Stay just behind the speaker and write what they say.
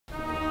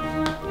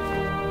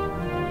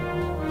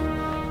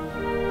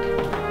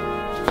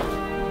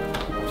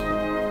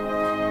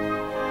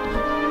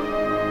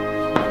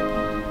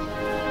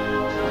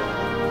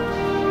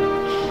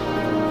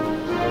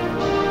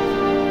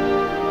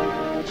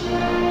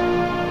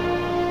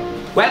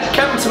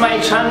Welcome to my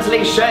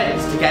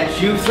translations to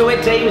get you through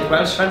a day with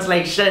Welsh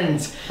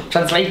translations.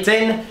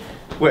 Translating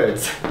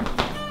words.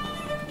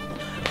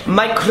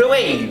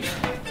 Microwave,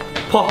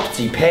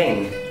 popty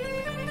ping.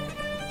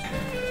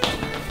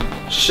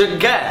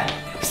 Sugar,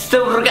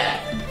 sturga.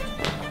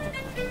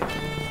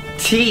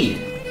 Tea,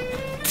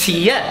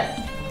 tia.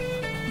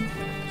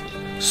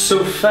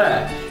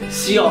 Sofa,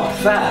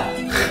 siofa.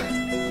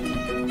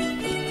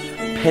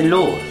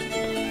 Pillow,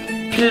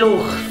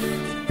 pillow.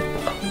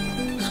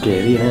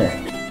 Scary, isn't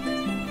it?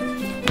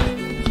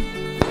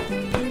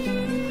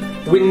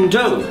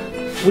 Window,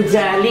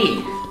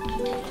 wydeli.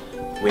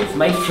 With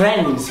my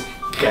friends,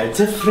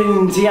 gyda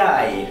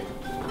ffrindiau.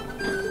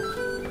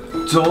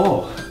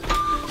 Door,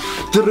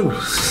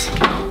 drws.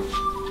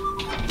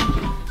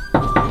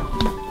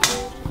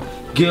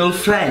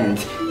 Girlfriend,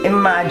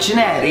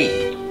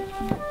 imaginary.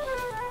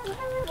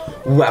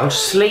 Welsh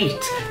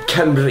slate,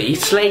 Cymru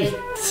slate.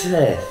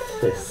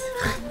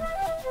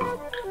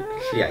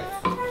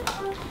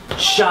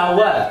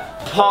 Shower,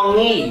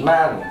 pongy,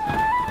 man.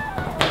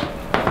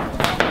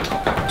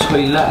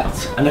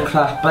 Toilet and a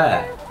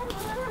clapper.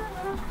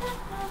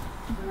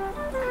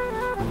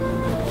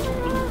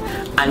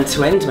 And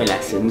to end my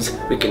lessons,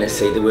 we're going to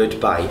say the word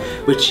bye,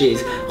 which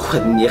is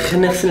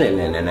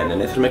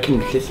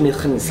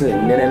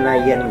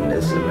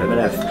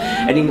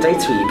and in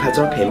 13, 4,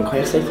 5,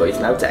 6, 7,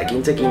 8, 9,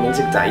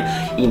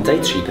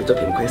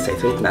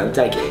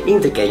 10,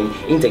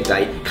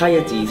 11,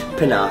 12,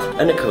 Penarth,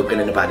 and a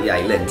coconut in a Barry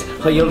Island.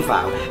 Hwyl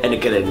faw, yn y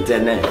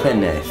Gryndyn,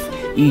 Ffynedd.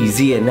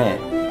 Easy, innit?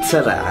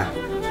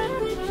 Ta-ra.